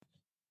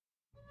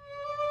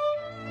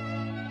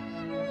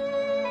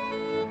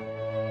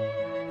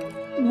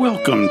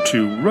Welcome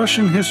to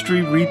Russian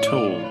History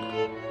Retold,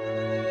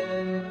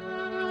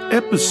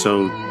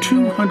 Episode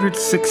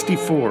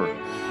 264,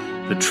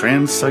 The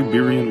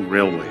Trans-Siberian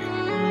Railway.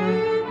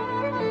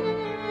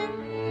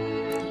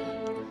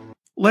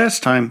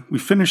 Last time, we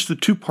finished the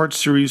two-part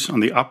series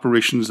on the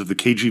operations of the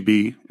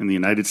KGB in the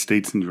United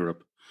States and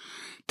Europe.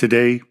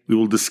 Today, we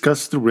will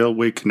discuss the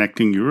railway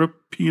connecting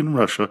European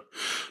Russia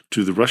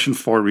to the Russian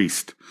Far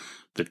East,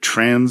 the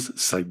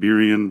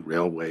Trans-Siberian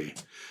Railway.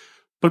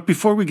 But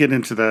before we get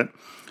into that,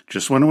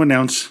 just want to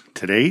announce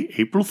today,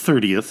 April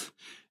 30th,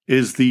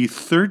 is the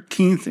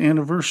 13th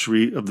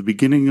anniversary of the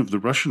beginning of the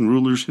Russian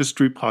Rulers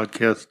History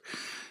podcast,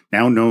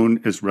 now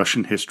known as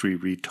Russian History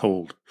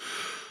Retold.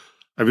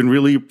 I've been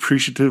really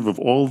appreciative of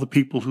all the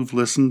people who've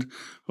listened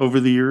over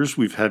the years.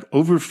 We've had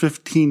over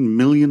 15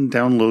 million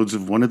downloads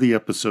of one of the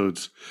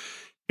episodes,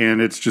 and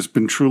it's just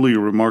been truly a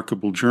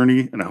remarkable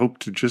journey, and I hope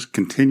to just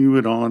continue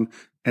it on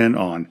and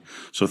on.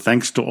 So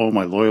thanks to all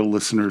my loyal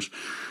listeners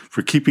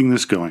for keeping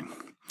this going.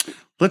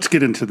 Let's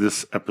get into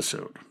this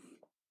episode.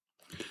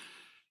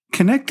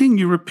 Connecting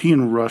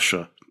European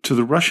Russia to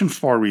the Russian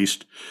Far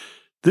East,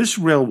 this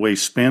railway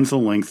spans a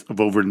length of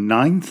over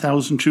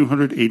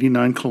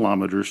 9,289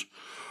 kilometers,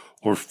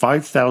 or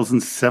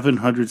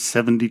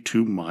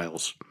 5,772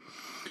 miles.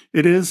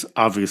 It is,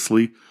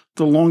 obviously,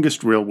 the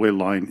longest railway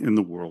line in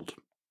the world.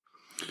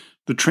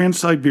 The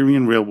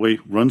Trans-Siberian Railway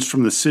runs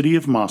from the city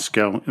of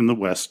Moscow in the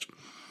west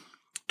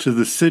to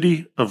the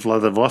city of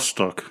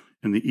Vladivostok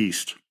in the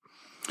east.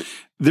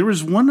 There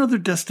is one other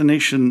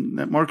destination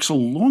that marks a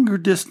longer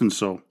distance,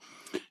 though,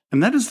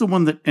 and that is the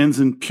one that ends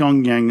in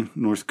Pyongyang,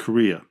 North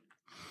Korea.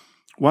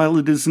 While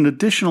it is an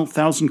additional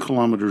 1,000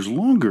 kilometers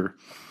longer,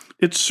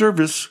 its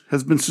service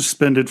has been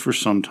suspended for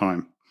some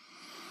time.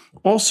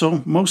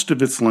 Also, most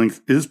of its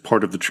length is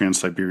part of the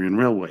Trans-Siberian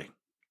Railway.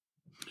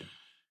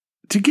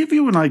 To give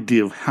you an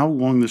idea of how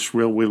long this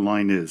railway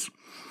line is,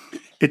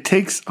 it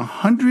takes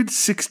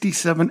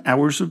 167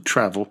 hours of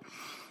travel,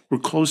 or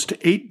close to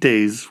 8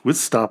 days with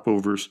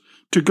stopovers,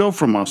 to go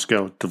from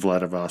Moscow to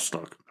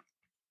Vladivostok.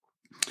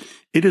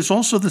 It is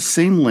also the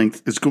same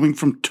length as going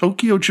from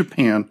Tokyo,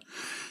 Japan,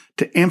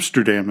 to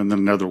Amsterdam in the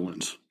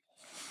Netherlands.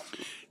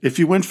 If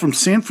you went from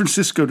San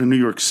Francisco to New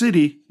York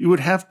City, you would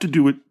have to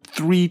do it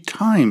 3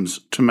 times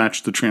to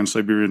match the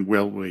Trans-Siberian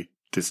Railway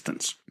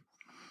distance.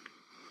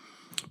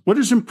 What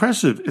is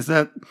impressive is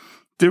that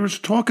there is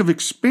talk of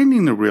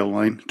expanding the rail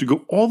line to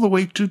go all the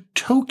way to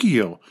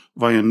Tokyo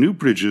via new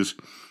bridges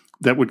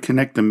that would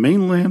connect the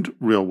mainland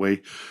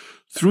railway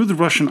through the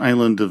Russian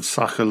island of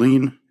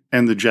Sakhalin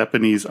and the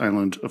Japanese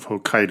island of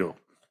Hokkaido.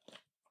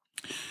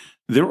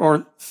 There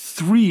are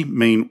 3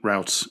 main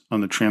routes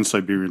on the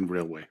Trans-Siberian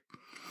Railway.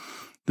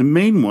 The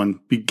main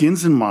one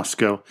begins in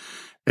Moscow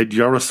at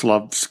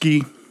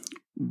Yaroslavsky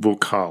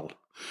Vokal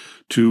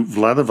to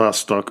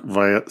Vladivostok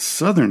via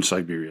southern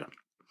Siberia.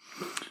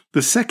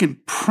 The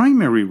second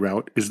primary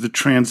route is the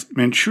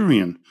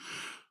Trans-Manchurian,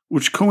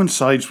 which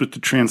coincides with the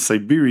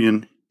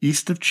Trans-Siberian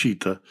east of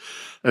Chita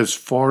as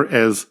far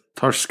as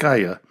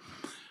Tarskaya,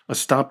 a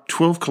stop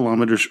 12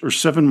 kilometers or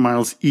 7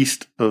 miles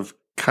east of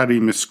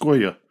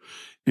Karimskoye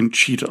in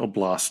Chita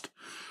Oblast,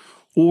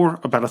 or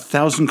about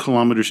 1,000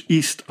 kilometers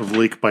east of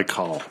Lake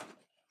Baikal.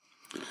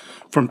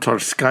 From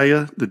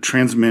Tarskaya, the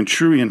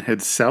Trans-Manchurian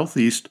heads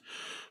southeast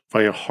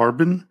via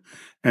Harbin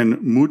and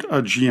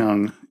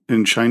Mudajiang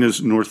in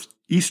China's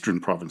northeastern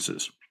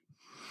provinces.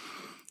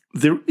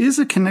 There is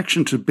a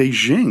connection to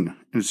Beijing,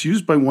 and it's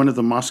used by one of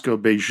the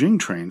Moscow-Beijing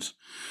trains,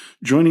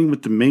 joining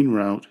with the main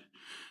route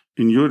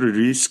in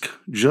Yuririsk,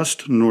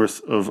 just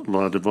north of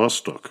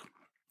Vladivostok.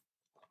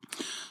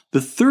 The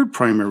third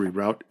primary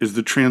route is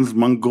the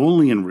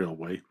Trans-Mongolian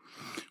Railway,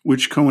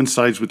 which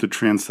coincides with the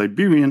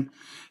Trans-Siberian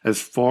as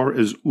far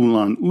as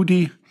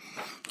Ulan-Ude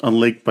on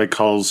Lake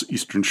Baikal's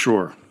eastern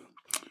shore.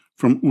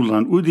 From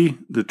Ulan-Ude,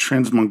 the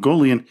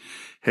Trans-Mongolian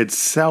heads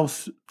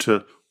south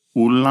to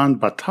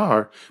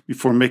Ulaanbaatar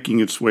before making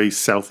its way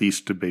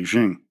southeast to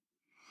Beijing.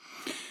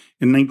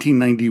 In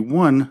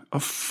 1991, a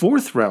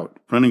 4th route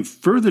running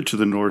further to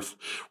the north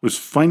was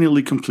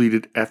finally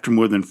completed after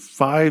more than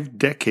 5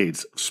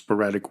 decades of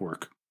sporadic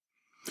work.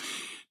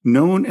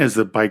 Known as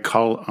the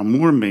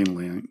Baikal-Amur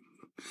mainline,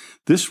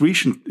 this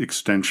recent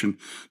extension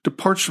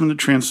departs from the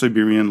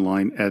Trans-Siberian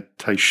line at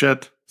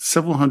Taishet,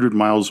 several hundred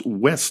miles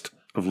west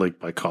of Lake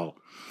Baikal,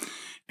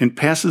 and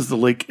passes the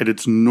lake at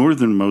its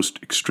northernmost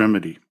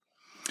extremity.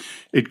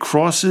 It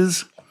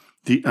crosses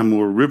the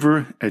Amur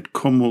River at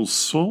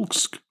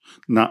Komolsolsk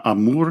na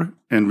Amur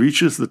and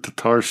reaches the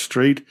Tatar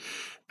Strait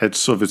at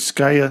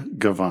Sovetskaya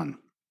Gavan.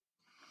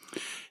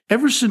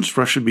 Ever since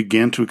Russia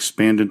began to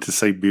expand into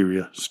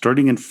Siberia,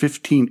 starting in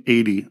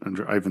 1580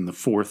 under Ivan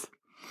IV,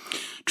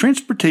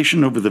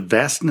 transportation over the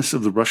vastness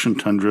of the Russian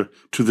tundra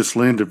to this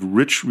land of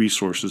rich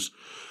resources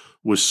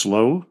was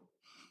slow,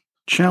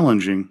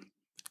 challenging,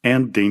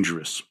 and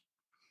dangerous.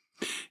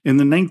 In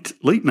the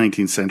late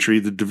 19th century,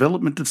 the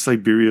development of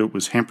Siberia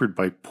was hampered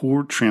by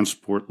poor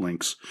transport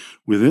links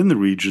within the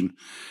region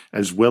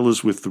as well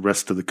as with the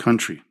rest of the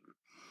country.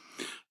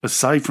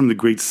 Aside from the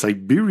Great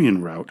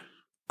Siberian Route,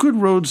 good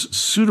roads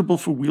suitable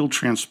for wheel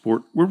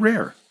transport were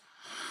rare.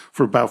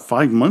 For about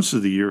 5 months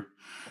of the year,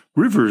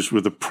 rivers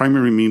were the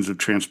primary means of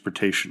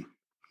transportation.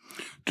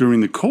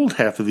 During the cold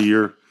half of the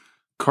year,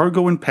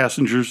 cargo and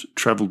passengers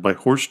traveled by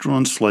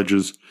horse-drawn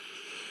sledges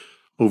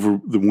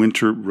over the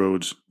winter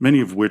roads,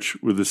 many of which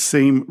were the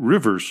same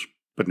rivers,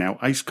 but now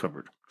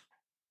ice-covered.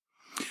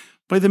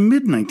 By the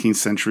mid-19th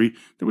century,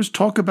 there was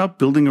talk about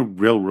building a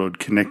railroad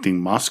connecting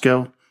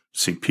Moscow,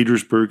 St.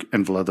 Petersburg,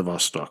 and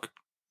Vladivostok.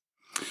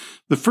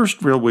 The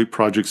first railway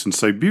projects in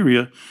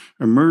Siberia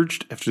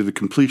emerged after the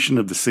completion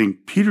of the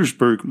St.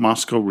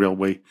 Petersburg-Moscow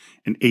Railway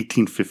in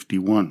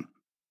 1851.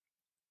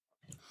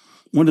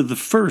 One of the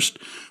first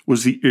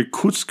was the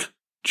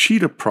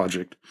Irkutsk-Chita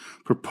project,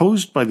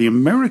 proposed by the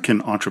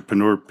American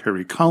entrepreneur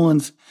Perry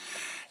Collins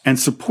and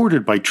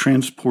supported by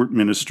Transport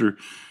Minister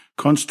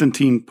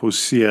Konstantin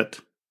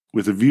Poussiet,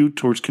 with a view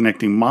towards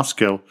connecting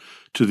Moscow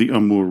to the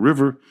Amur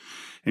River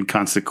and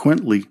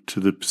consequently to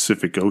the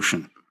Pacific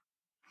Ocean.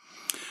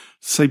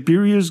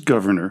 Siberia's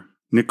governor,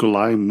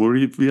 Nikolai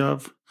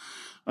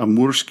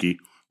Muravyov-Amursky,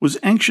 was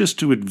anxious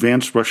to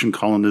advance Russian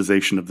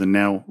colonization of the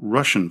now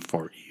Russian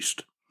Far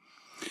East.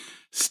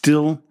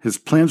 Still, his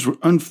plans were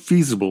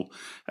unfeasible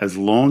as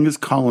long as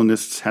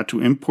colonists had to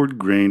import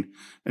grain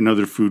and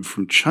other food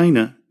from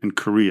China and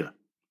Korea.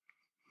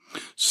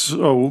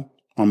 So,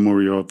 on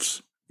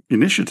Muravyov's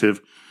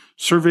initiative,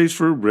 surveys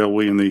for a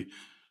railway in the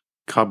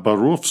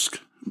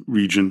Khabarovsk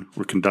region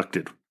were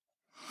conducted.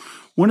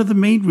 One of the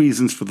main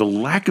reasons for the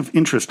lack of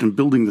interest in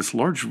building this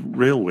large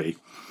railway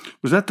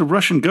was that the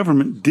Russian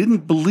government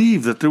didn't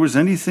believe that there was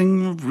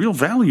anything of real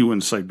value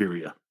in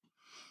Siberia.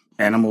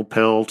 Animal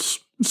pelts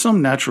and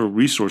some natural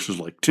resources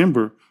like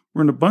timber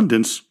were in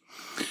abundance,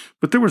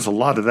 but there was a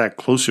lot of that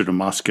closer to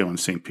Moscow and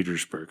St.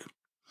 Petersburg.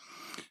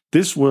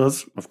 This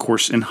was, of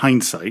course, in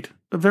hindsight,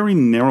 a very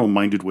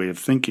narrow-minded way of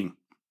thinking.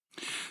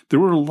 There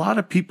were a lot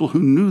of people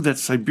who knew that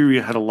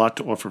Siberia had a lot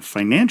to offer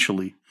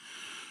financially,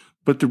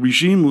 but the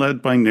regime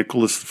led by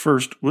Nicholas I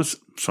was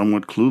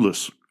somewhat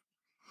clueless.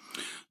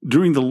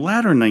 During the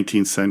latter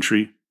 19th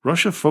century,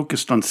 Russia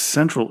focused on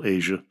Central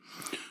Asia,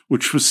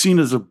 which was seen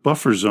as a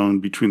buffer zone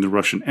between the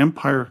Russian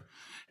Empire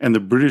and the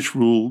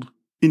British-ruled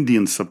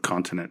Indian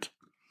subcontinent.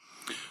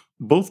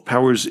 Both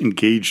powers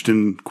engaged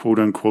in,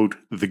 quote-unquote,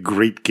 the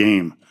Great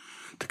Game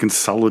to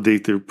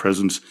consolidate their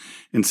presence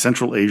in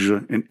Central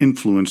Asia and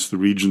influence the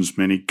region's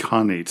many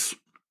khanates.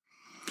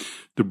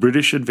 The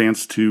British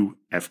advanced to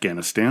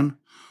Afghanistan,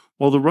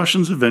 while the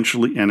Russians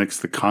eventually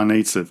annexed the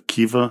khanates of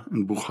Khiva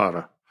and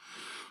Bukhara.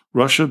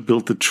 Russia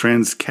built the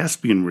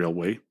Trans-Caspian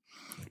Railway,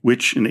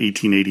 which in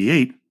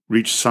 1888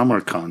 reached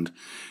Samarkand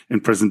in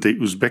present-day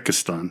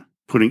Uzbekistan,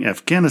 putting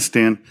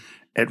Afghanistan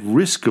at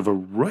risk of a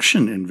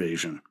Russian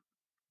invasion.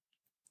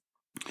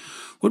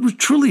 What was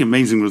truly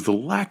amazing was the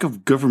lack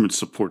of government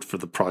support for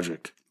the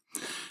project.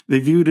 They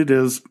viewed it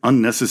as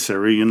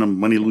unnecessary and a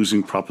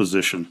money-losing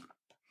proposition.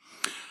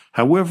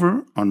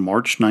 However, on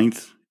March 9,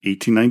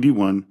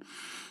 1891,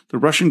 the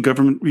Russian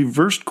government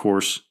reversed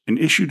course and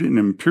issued an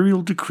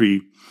imperial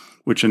decree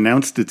which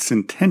announced its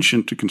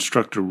intention to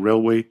construct a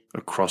railway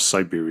across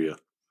Siberia.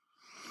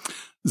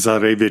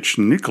 Tsarevich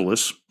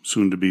Nicholas,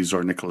 soon to be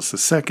Tsar Nicholas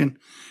II,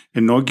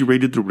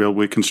 inaugurated the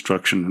railway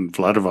construction in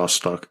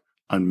Vladivostok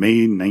on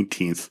May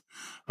 19th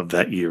of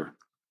that year.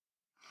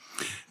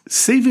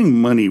 Saving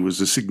money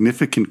was a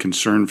significant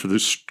concern for the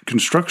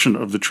construction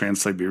of the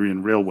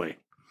Trans-Siberian Railway.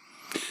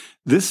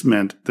 This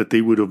meant that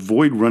they would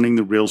avoid running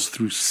the rails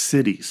through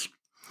cities.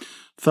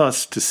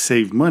 Thus, to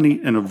save money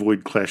and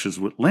avoid clashes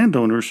with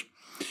landowners,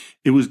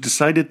 it was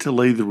decided to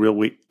lay the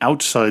railway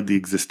outside the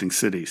existing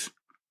cities.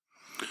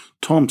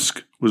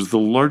 Tomsk was the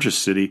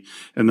largest city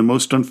and the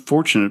most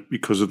unfortunate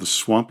because of the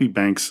swampy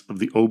banks of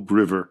the Ob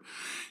River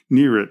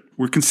near it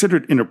were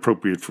considered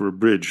inappropriate for a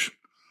bridge.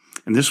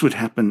 And this would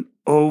happen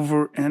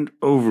over and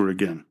over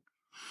again.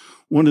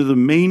 One of the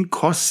main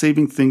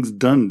cost-saving things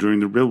done during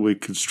the railway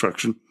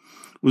construction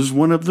was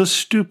one of the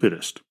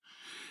stupidest.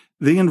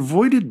 They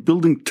avoided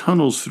building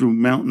tunnels through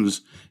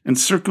mountains and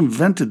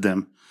circumvented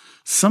them,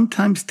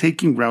 sometimes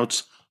taking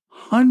routes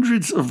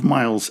hundreds of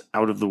miles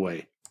out of the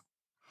way.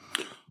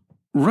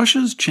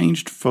 Russia's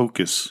changed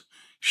focus,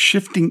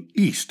 shifting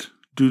east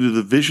due to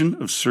the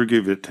vision of Sergei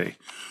Witte,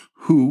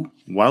 who,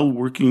 while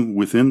working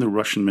within the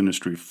Russian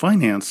Ministry of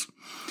Finance,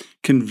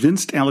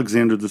 convinced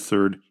Alexander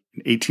III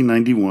in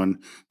 1891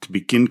 to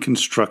begin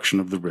construction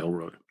of the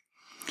railroad.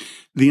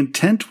 The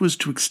intent was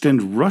to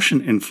extend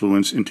Russian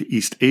influence into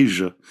East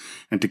Asia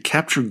and to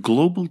capture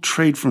global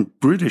trade from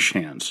British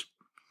hands.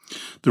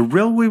 The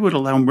railway would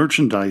allow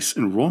merchandise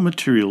and raw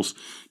materials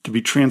to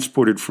be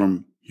transported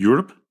from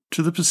Europe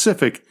to the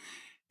Pacific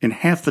in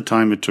half the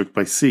time it took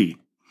by sea.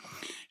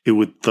 It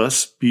would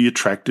thus be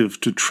attractive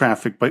to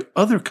traffic by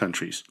other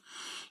countries,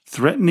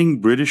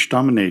 threatening British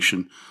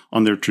domination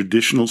on their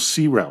traditional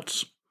sea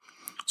routes.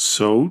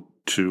 So,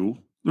 too,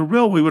 the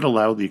railway would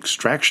allow the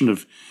extraction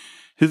of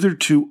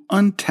hitherto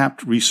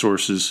untapped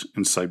resources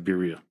in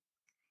Siberia.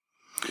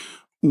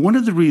 One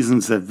of the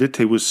reasons that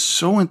Witte was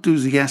so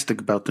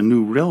enthusiastic about the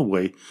new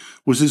railway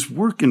was his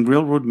work in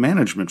railroad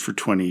management for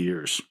 20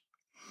 years.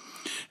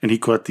 And he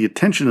caught the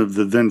attention of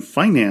the then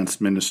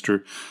finance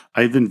minister,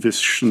 Ivan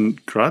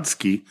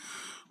Vyshegradsky,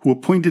 who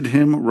appointed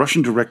him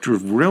Russian director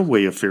of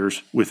railway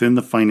affairs within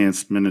the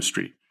finance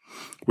ministry,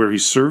 where he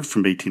served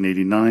from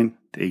 1889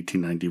 to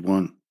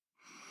 1891.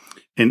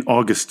 In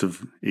August of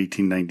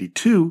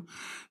 1892,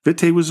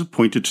 Witte was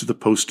appointed to the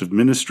post of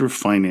Minister of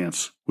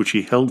Finance, which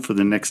he held for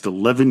the next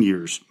 11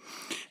 years,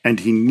 and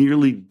he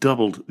nearly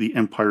doubled the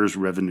empire's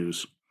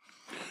revenues.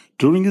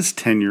 During his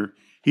tenure,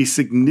 he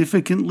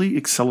significantly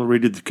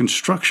accelerated the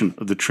construction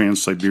of the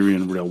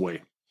Trans-Siberian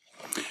Railway.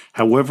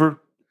 However,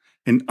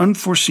 an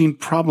unforeseen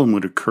problem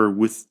would occur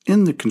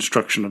within the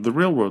construction of the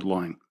railroad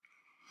line.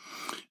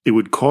 It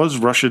would cause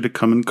Russia to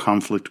come in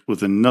conflict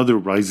with another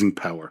rising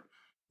power,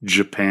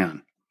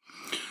 Japan.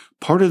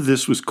 Part of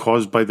this was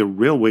caused by the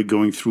railway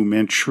going through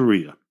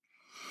Manchuria.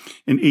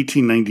 In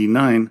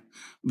 1899,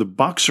 the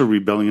Boxer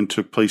Rebellion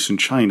took place in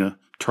China,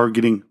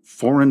 targeting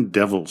foreign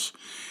devils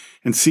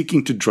and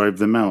seeking to drive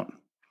them out.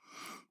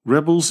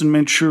 Rebels in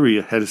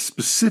Manchuria had a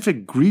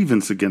specific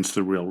grievance against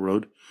the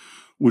railroad,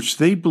 which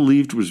they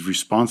believed was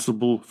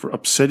responsible for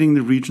upsetting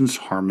the region's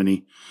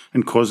harmony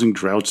and causing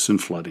droughts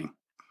and flooding.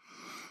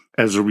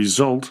 As a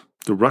result,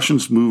 the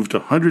Russians moved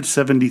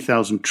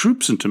 170,000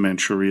 troops into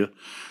Manchuria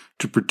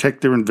to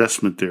protect their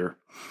investment there,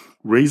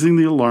 raising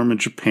the alarm in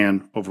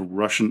Japan over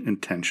Russian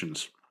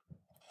intentions.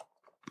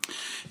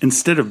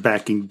 Instead of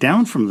backing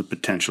down from the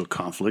potential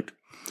conflict,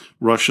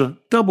 Russia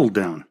doubled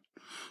down.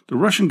 The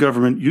Russian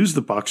government used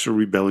the Boxer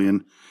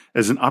Rebellion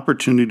as an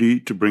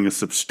opportunity to bring a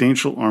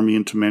substantial army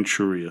into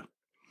Manchuria.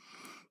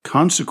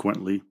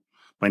 Consequently,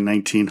 by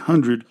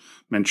 1900,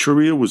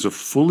 Manchuria was a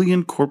fully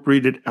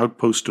incorporated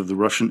outpost of the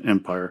Russian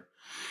Empire,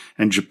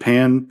 and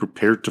Japan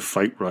prepared to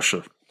fight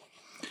Russia.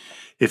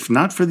 If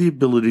not for the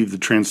ability of the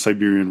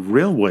Trans-Siberian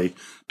Railway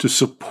to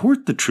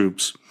support the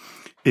troops,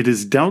 it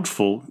is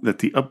doubtful that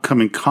the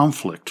upcoming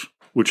conflict,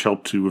 which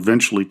helped to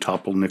eventually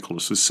topple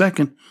Nicholas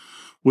II,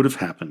 would have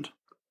happened.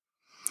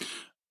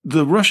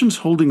 The Russians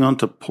holding on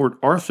to Port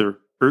Arthur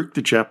irked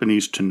the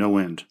Japanese to no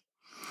end.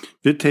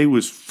 Witte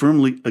was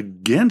firmly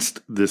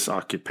against this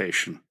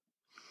occupation.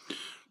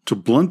 To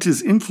blunt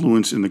his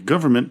influence in the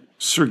government,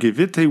 Sergei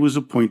Witte was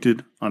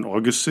appointed on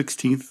August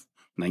 16,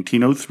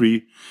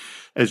 1903,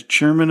 as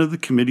chairman of the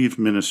Committee of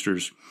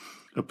Ministers,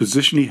 a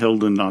position he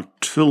held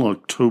until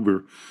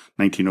October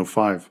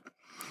 1905.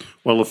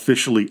 While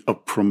officially a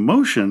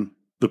promotion,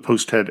 the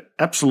post had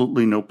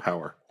absolutely no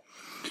power.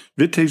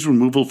 Witte's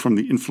removal from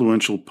the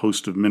influential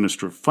post of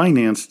Minister of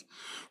Finance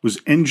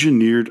was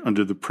engineered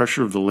under the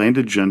pressure of the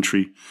landed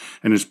gentry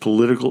and his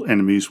political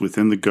enemies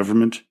within the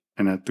government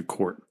and at the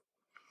court.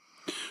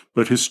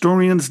 But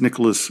historians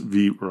Nicholas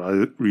V.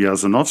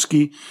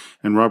 Ryazanovsky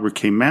and Robert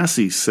K.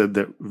 Massey said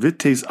that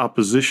Witte's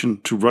opposition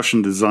to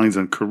Russian designs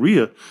on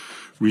Korea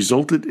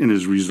resulted in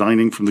his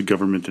resigning from the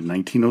government in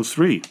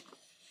 1903.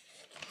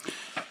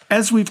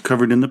 As we've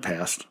covered in the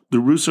past, the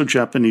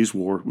Russo-Japanese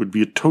War would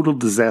be a total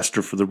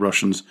disaster for the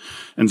Russians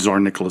and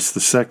Tsar Nicholas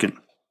II.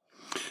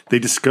 They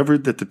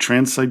discovered that the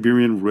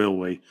Trans-Siberian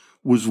Railway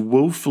was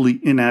woefully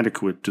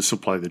inadequate to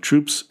supply the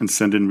troops and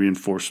send in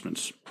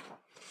reinforcements.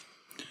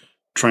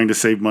 Trying to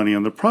save money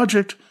on the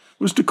project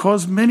was to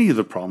cause many of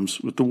the problems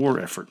with the war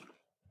effort.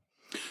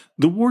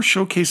 The war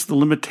showcased the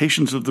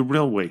limitations of the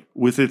railway,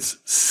 with its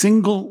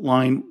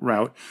single-line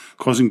route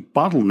causing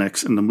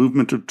bottlenecks in the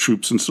movement of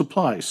troops and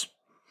supplies.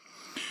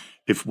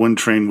 If one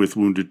train with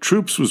wounded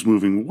troops was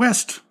moving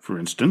west, for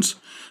instance,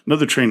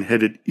 another train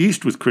headed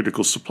east with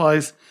critical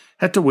supplies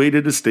had to wait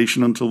at a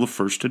station until the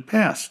first had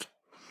passed.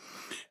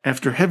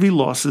 After heavy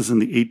losses in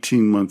the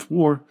 18-month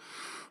war,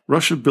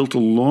 Russia built a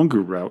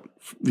longer route,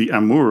 the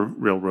Amur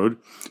Railroad,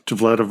 to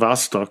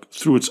Vladivostok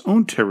through its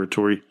own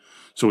territory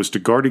so as to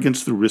guard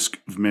against the risk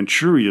of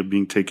Manchuria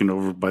being taken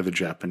over by the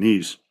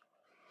Japanese.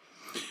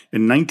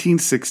 In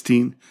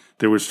 1916,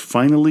 there was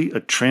finally a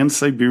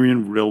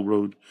Trans-Siberian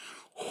Railroad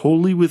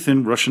wholly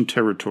within Russian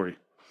territory.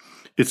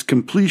 Its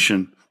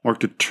completion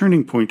marked a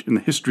turning point in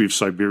the history of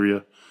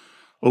Siberia,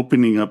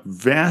 opening up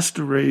vast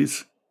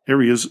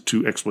areas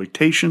to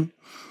exploitation,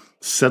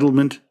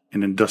 settlement,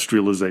 and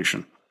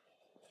industrialization.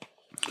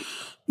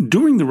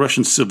 During the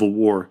Russian Civil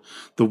War,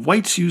 the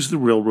Whites used the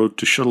railroad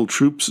to shuttle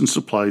troops and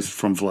supplies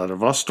from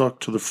Vladivostok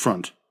to the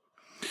front.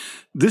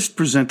 This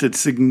presented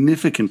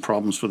significant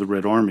problems for the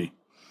Red Army,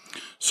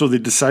 so they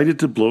decided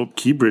to blow up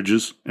key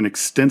bridges and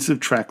extensive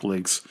track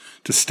lengths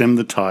to stem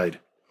the tide.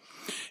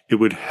 It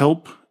would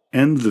help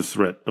end the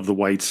threat of the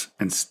Whites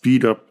and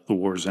speed up the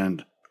war's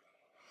end.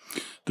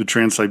 The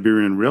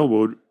Trans-Siberian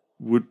Railroad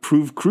would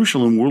prove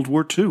crucial in World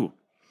War II.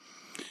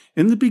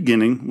 In the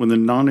beginning, when the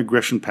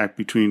non-aggression pact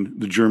between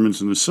the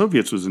Germans and the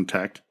Soviets was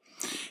intact,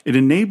 it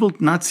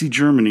enabled Nazi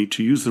Germany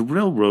to use the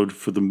railroad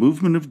for the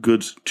movement of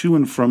goods to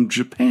and from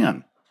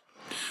Japan.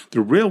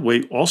 The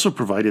railway also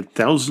provided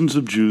thousands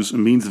of Jews a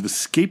means of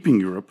escaping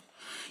Europe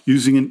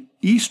using an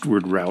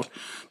eastward route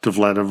to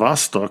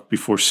Vladivostok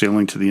before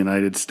sailing to the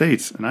United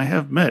States. And I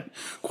have met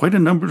quite a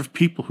number of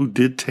people who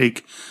did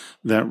take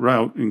that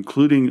route,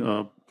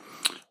 including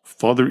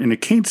Father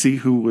Innocenzi,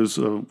 who was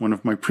one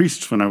of my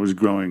priests when I was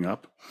growing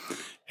up.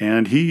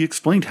 And he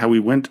explained how he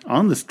went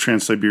on this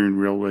Trans-Siberian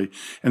Railway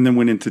and then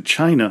went into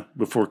China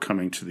before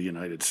coming to the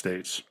United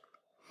States.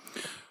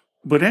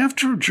 But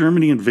after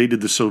Germany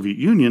invaded the Soviet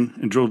Union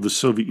and drove the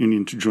Soviet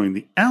Union to join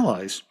the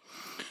Allies,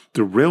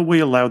 the railway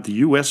allowed the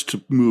U.S.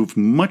 to move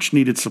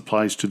much-needed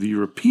supplies to the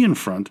European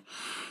front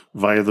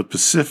via the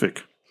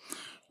Pacific.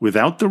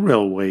 Without the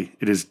railway,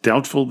 it is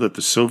doubtful that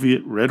the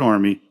Soviet Red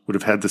Army would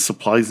have had the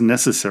supplies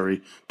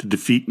necessary to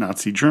defeat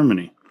Nazi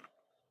Germany.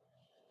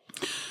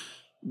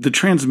 The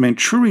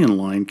Trans-Manchurian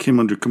line came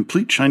under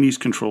complete Chinese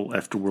control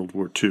after World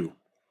War II.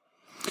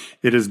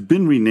 It has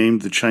been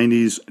renamed the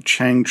Chinese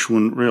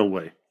Changchun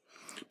Railway.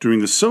 During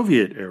the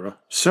Soviet era,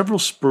 several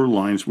spur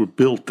lines were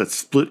built that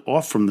split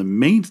off from the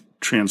main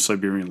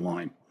Trans-Siberian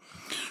line.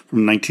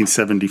 From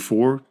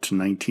 1974 to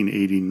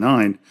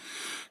 1989,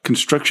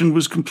 construction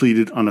was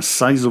completed on a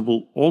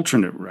sizable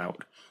alternate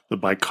route, the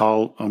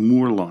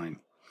Baikal-Amur line.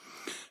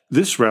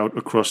 This route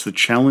across the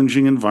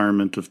challenging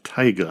environment of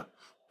taiga,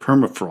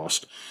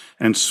 permafrost,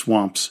 and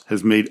swamps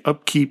has made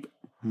upkeep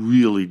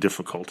really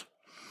difficult.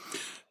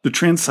 The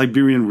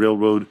Trans-Siberian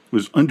Railroad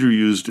was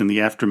underused in the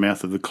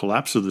aftermath of the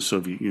collapse of the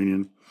Soviet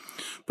Union,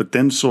 but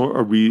then saw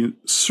a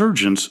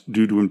resurgence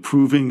due to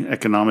improving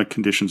economic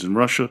conditions in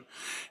Russia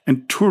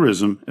and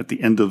tourism at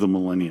the end of the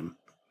millennium.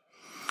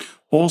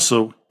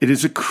 Also, it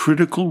is a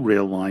critical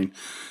rail line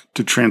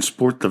to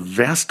transport the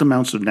vast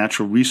amounts of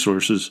natural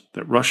resources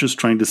that Russia is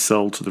trying to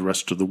sell to the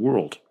rest of the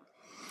world.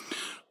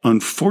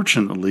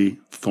 Unfortunately,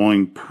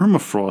 thawing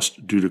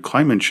permafrost due to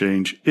climate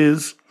change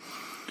is,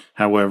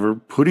 however,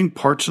 putting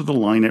parts of the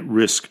line at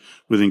risk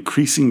with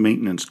increasing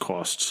maintenance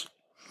costs.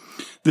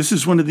 This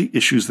is one of the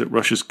issues that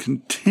Russia's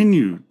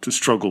continued to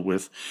struggle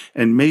with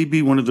and may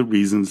be one of the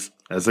reasons,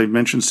 as I've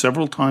mentioned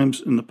several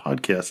times in the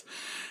podcast,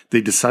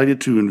 they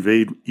decided to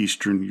invade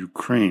eastern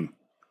Ukraine.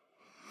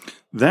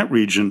 That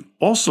region,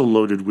 also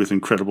loaded with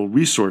incredible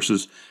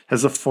resources,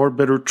 has a far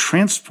better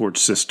transport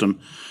system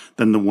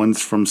than the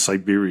ones from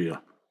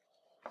Siberia.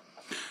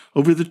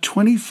 Over the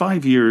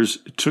 25 years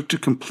it took to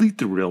complete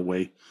the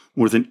railway,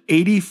 more than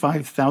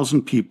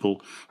 85,000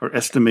 people are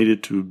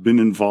estimated to have been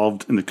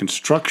involved in the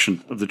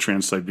construction of the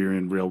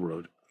Trans-Siberian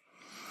Railroad.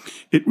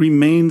 It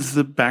remains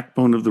the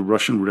backbone of the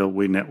Russian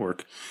railway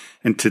network,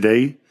 and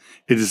today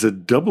it is a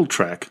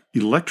double-track,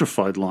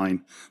 electrified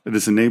line that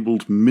has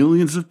enabled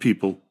millions of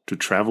people to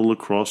travel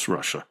across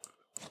Russia.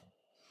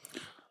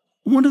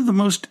 One of the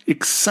most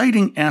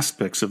exciting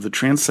aspects of the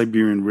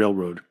Trans-Siberian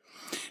Railroad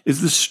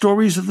is the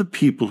stories of the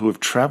people who have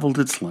traveled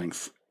its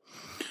length.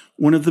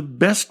 One of the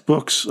best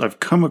books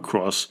I've come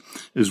across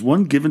is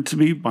one given to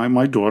me by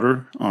my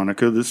daughter,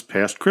 Annika, this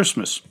past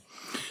Christmas.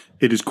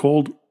 It is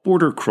called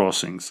Border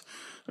Crossings,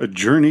 A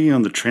Journey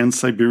on the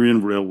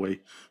Trans-Siberian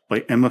Railway by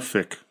Emma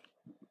Fick.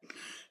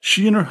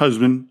 She and her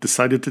husband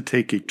decided to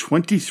take a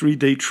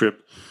 23-day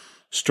trip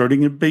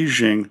starting in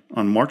Beijing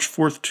on March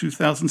 4th,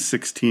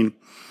 2016,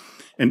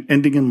 and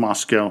ending in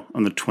Moscow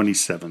on the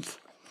 27th.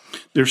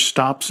 Their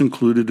stops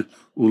included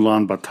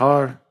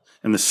Ulaanbaatar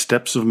and the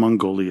steppes of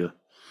Mongolia,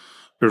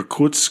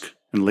 Irkutsk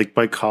and Lake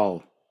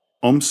Baikal,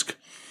 Omsk,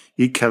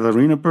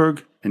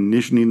 Ekaterinburg, and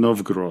Nizhny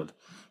Novgorod,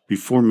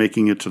 before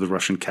making it to the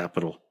Russian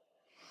capital.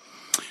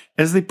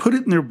 As they put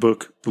it in their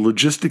book, the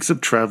logistics of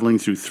traveling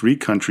through 3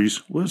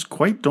 countries was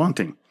quite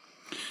daunting.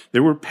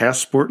 There were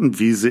passport and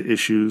visa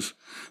issues,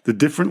 the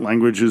different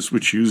languages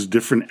which used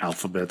different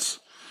alphabets.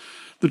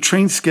 The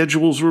train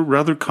schedules were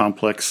rather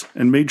complex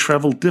and made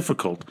travel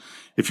difficult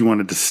if you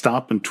wanted to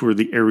stop and tour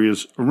the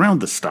areas around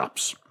the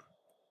stops.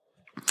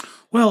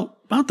 Well,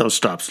 about those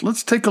stops,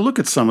 let's take a look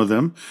at some of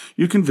them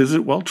you can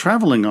visit while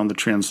traveling on the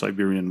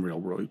Trans-Siberian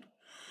Railroad.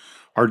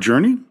 Our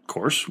journey, of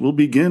course, will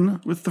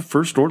begin with the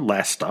first or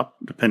last stop,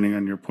 depending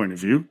on your point of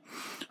view,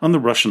 on the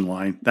Russian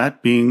line,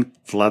 that being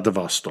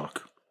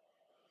Vladivostok.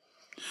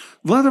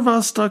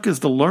 Vladivostok is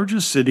the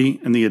largest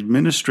city and the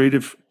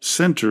administrative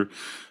center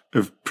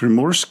of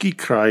Primorsky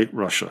Krai,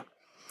 Russia.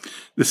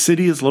 The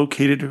city is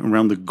located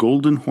around the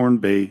Golden Horn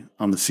Bay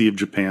on the Sea of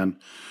Japan,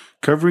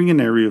 covering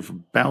an area of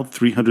about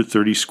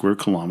 330 square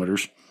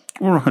kilometers,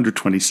 or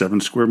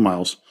 127 square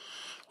miles,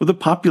 with a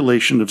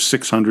population of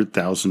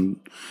 600,000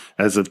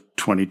 as of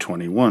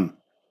 2021.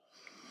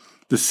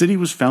 The city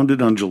was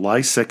founded on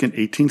July 2,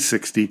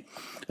 1860,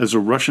 as a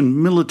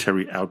Russian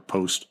military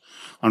outpost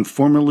on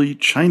formerly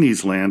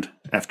Chinese land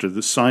after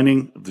the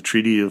signing of the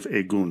Treaty of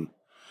Egun.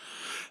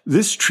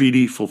 This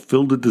treaty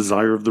fulfilled a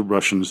desire of the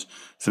Russians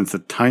since the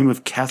time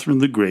of Catherine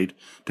the Great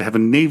to have a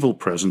naval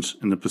presence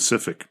in the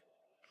Pacific.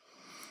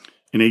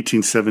 In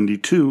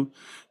 1872,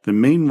 the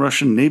main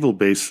Russian naval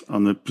base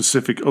on the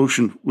Pacific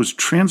Ocean was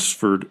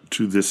transferred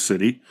to this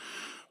city,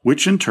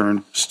 which in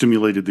turn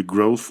stimulated the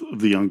growth of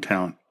the young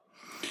town.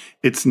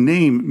 Its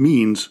name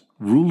means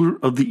ruler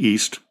of the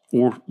East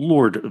or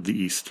Lord of the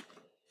East.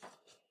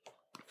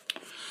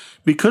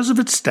 Because of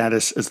its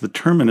status as the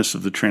terminus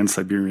of the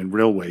Trans-Siberian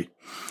Railway,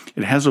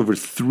 it has over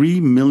 3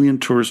 million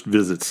tourist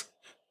visits.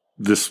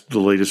 The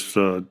latest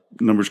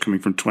numbers coming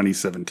from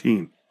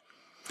 2017.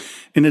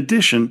 In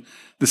addition,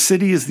 the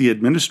city is the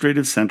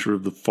administrative center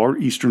of the Far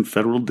Eastern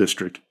Federal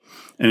District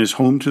and is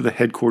home to the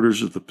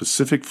headquarters of the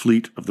Pacific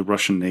Fleet of the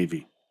Russian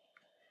Navy.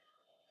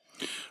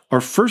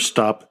 Our first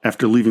stop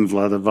after leaving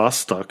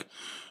Vladivostok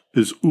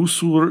is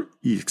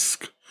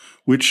Ussurisk,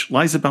 which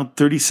lies about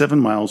 37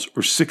 miles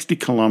or 60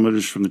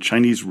 kilometers from the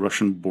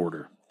Chinese-Russian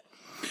border.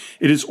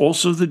 It is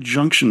also the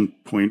junction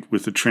point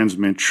with the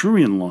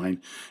Trans-Manchurian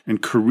Line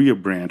and Korea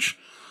branch,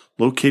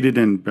 located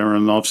in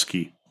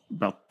Baranovsky,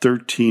 about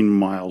 13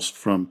 miles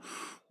from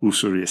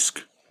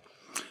Ussurisk.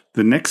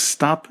 The next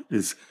stop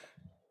is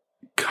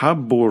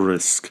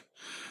Khabarovsk,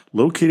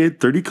 located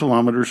 30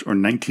 kilometers or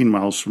 19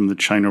 miles from the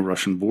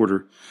China-Russian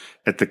border,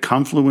 at the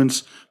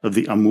confluence of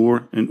the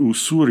Amur and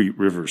Ussuri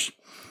rivers,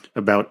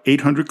 about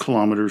 800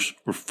 kilometers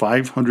or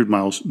 500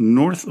 miles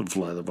north of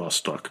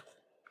Vladivostok.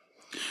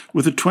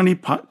 With a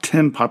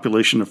 2010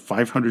 population of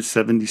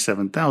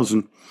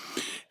 577,000,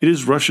 it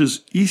is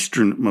Russia's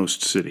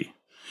easternmost city.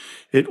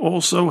 It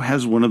also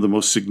has one of the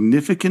most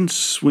significant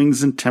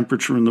swings in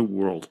temperature in the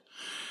world,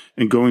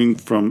 and going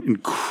from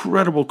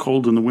incredible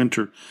cold in the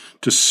winter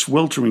to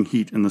sweltering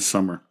heat in the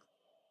summer.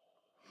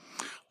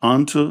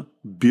 On to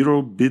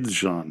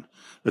Birobidzhan,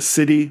 a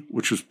city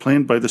which was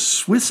planned by the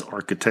Swiss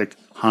architect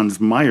Hans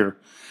Meyer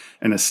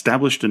and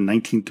established in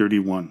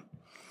 1931.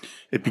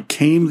 It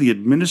became the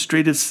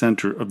administrative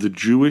center of the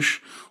Jewish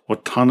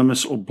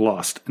Autonomous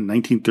Oblast in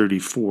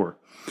 1934,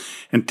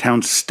 and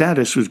town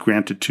status was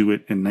granted to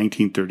it in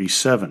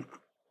 1937.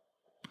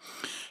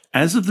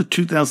 As of the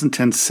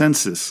 2010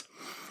 census,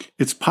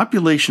 its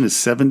population is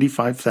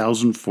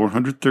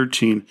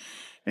 75,413,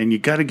 and you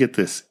got to get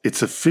this,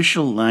 its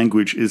official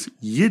language is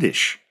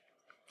Yiddish.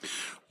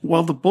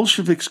 While the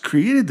Bolsheviks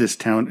created this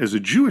town as a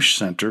Jewish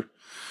center,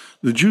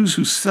 the Jews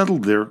who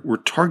settled there were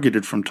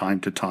targeted from time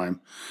to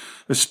time,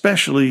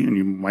 especially, and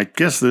you might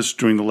guess this,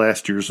 during the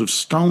last years of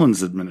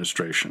Stalin's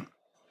administration.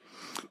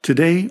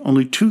 Today,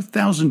 only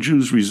 2,000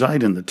 Jews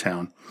reside in the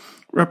town,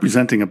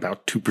 representing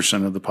about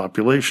 2% of the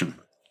population.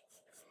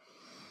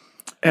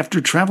 After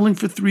traveling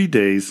for 3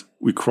 days,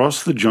 we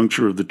crossed the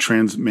juncture of the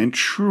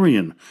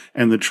Trans-Manchurian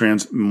and the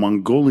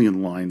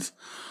Trans-Mongolian lines,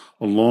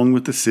 along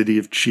with the city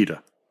of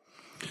Chita.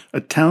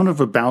 A town of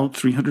about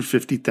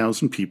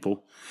 350,000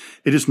 people,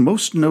 it is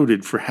most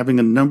noted for having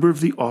a number of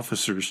the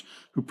officers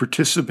who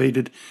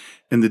participated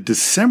in the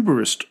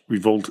Decemberist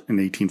revolt in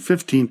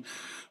 1815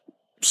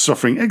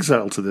 suffering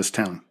exile to this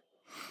town.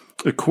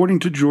 According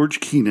to George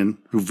Keenan,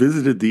 who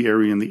visited the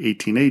area in the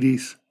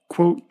 1880s,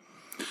 quote,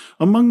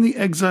 "Among the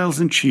exiles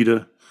in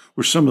Chita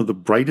were some of the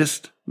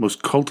brightest,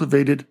 most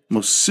cultivated,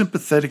 most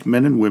sympathetic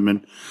men and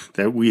women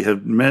that we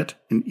have met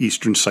in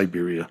eastern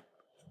Siberia."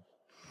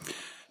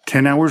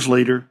 10 hours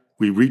later,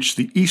 we reached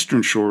the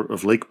eastern shore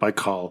of Lake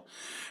Baikal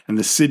and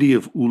the city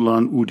of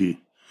Ulan-Ude,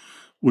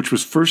 which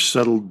was first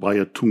settled by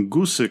a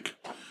Tungusic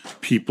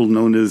people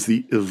known as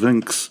the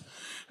Evenks,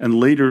 and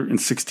later in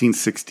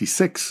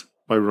 1666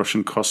 by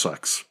Russian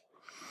Cossacks.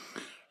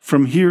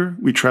 From here,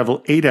 we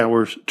travel 8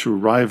 hours to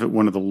arrive at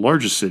one of the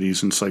largest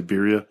cities in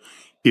Siberia,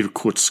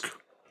 Irkutsk.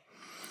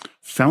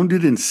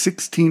 Founded in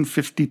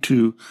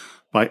 1652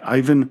 by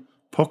Ivan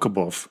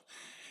Pokobov,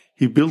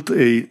 he built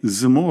a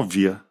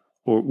zimovia,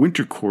 or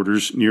winter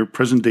quarters, near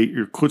present-day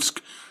Irkutsk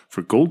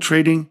for gold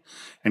trading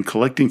and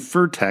collecting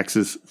fur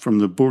taxes from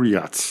the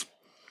Buryats.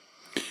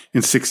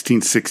 In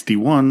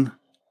 1661,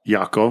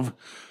 Yakov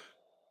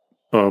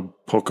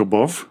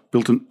Pokobov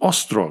built an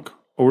ostrog,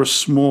 or a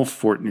small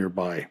fort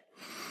nearby.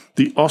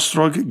 The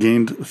ostrog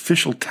gained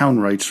official town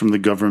rights from the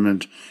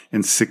government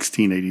in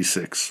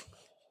 1686.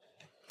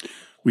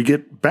 We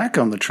get back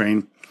on the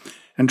train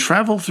and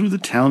travel through the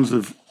towns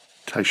of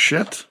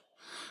Tayshet,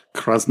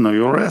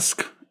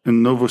 Krasnoyarsk,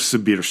 and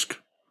Novosibirsk.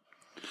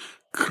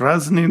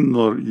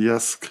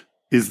 Krasnoyarsk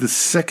is the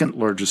second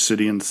largest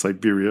city in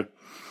Siberia,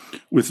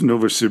 with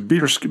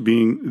Novosibirsk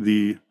being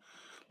the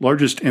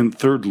largest and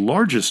third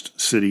largest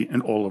city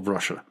in all of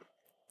Russia.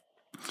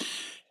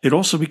 It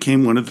also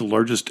became one of the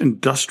largest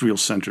industrial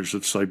centers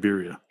of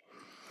Siberia.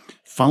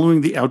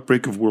 Following the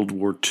outbreak of World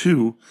War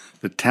II,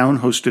 the town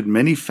hosted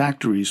many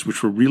factories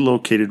which were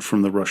relocated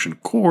from the Russian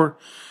core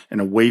and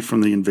away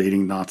from the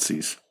invading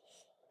Nazis.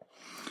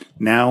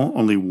 Now,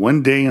 only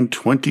 1 day and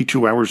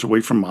 22 hours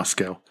away from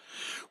Moscow,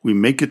 we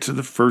make it to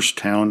the first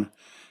town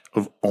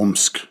of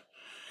Omsk.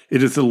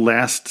 It is the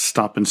last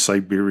stop in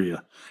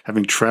Siberia,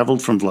 having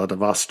traveled from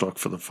Vladivostok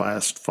for the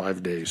past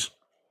 5 days.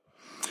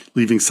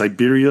 Leaving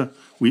Siberia,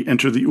 we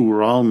enter the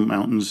Ural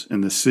Mountains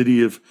in the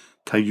city of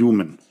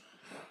Tyumen.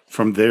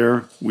 From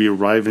there, we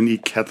arrive in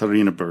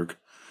Ekaterinburg,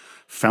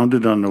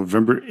 founded on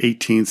November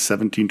 18,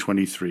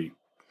 1723.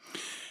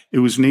 It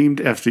was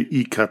named after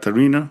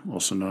Ekaterina,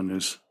 also known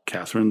as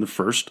Catherine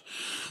I,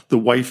 the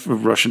wife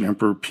of Russian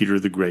Emperor Peter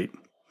the Great.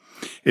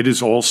 It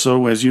is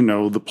also, as you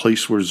know, the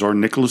place where Tsar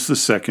Nicholas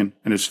II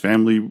and his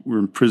family were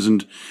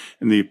imprisoned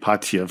in the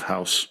Ipatiev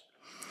house.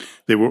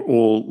 They were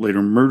all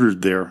later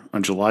murdered there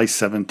on July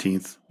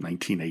 17th,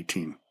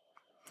 1918.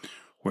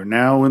 We're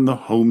now in the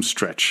home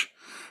stretch.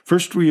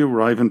 First we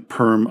arrive in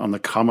Perm on the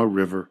Kama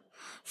River,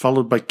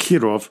 followed by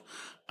Kirov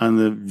on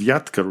the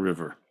Vyatka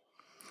River.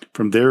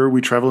 From there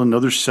we travel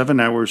another 7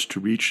 hours to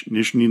reach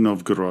Nizhny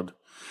Novgorod,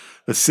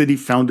 a city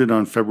founded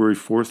on February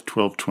 4th,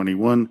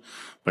 1221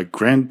 by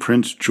Grand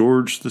Prince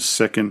George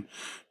II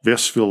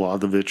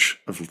Vsevolodovich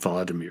of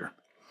Vladimir.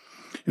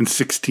 In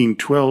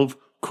 1612,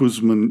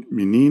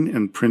 Kuzmin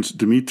and Prince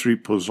Dmitry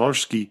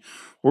Pozarsky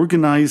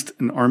organized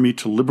an army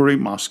to liberate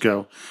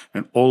Moscow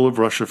and all of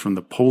Russia from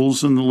the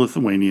Poles and the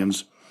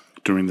Lithuanians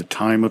during the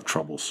time of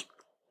troubles.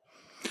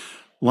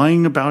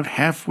 Lying about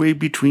halfway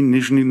between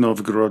Nizhny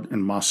Novgorod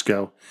and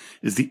Moscow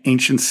is the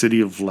ancient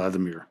city of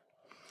Vladimir.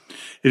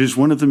 It is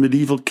one of the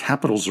medieval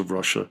capitals of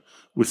Russia,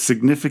 with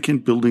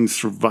significant buildings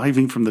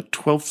surviving from the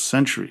 12th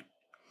century.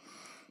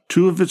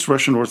 Two of its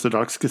Russian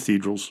Orthodox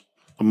cathedrals,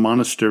 a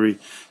monastery,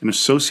 and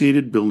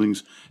associated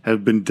buildings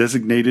have been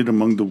designated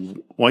among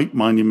the White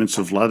Monuments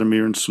of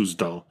Vladimir and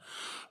Suzdal,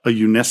 a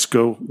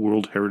UNESCO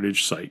World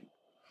Heritage Site.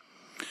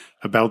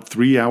 About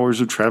 3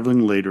 hours of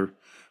traveling later,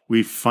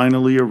 we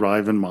finally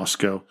arrive in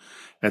Moscow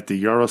at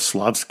the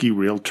Yaroslavsky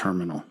Rail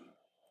Terminal.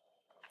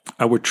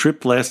 Our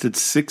trip lasted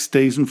 6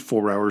 days and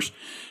 4 hours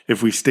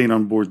if we stayed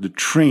on board the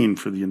train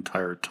for the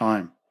entire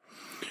time.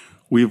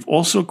 We have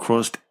also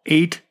crossed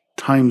 8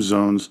 time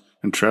zones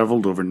and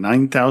traveled over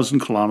 9,000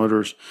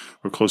 kilometers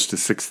or close to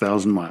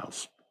 6,000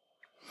 miles.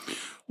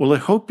 Well, I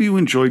hope you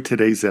enjoyed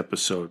today's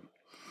episode.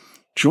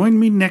 Join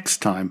me next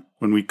time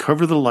when we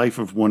cover the life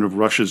of one of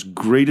Russia's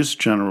greatest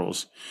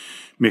generals,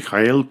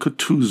 Mikhail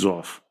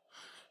Kutuzov,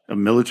 a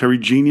military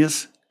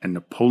genius and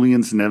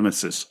Napoleon's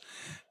nemesis.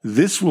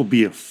 This will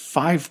be a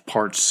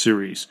 5-part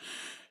series,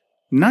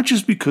 not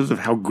just because of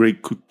how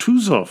great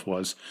Kutuzov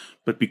was,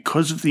 but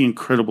because of the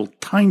incredible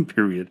time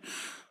period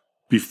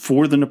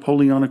before the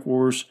Napoleonic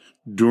Wars,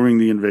 during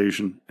the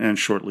invasion, and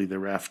shortly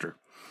thereafter.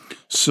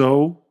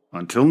 So,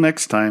 until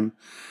next time,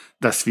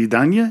 до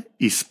свидания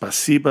и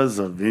спасибо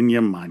за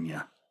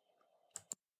внимание.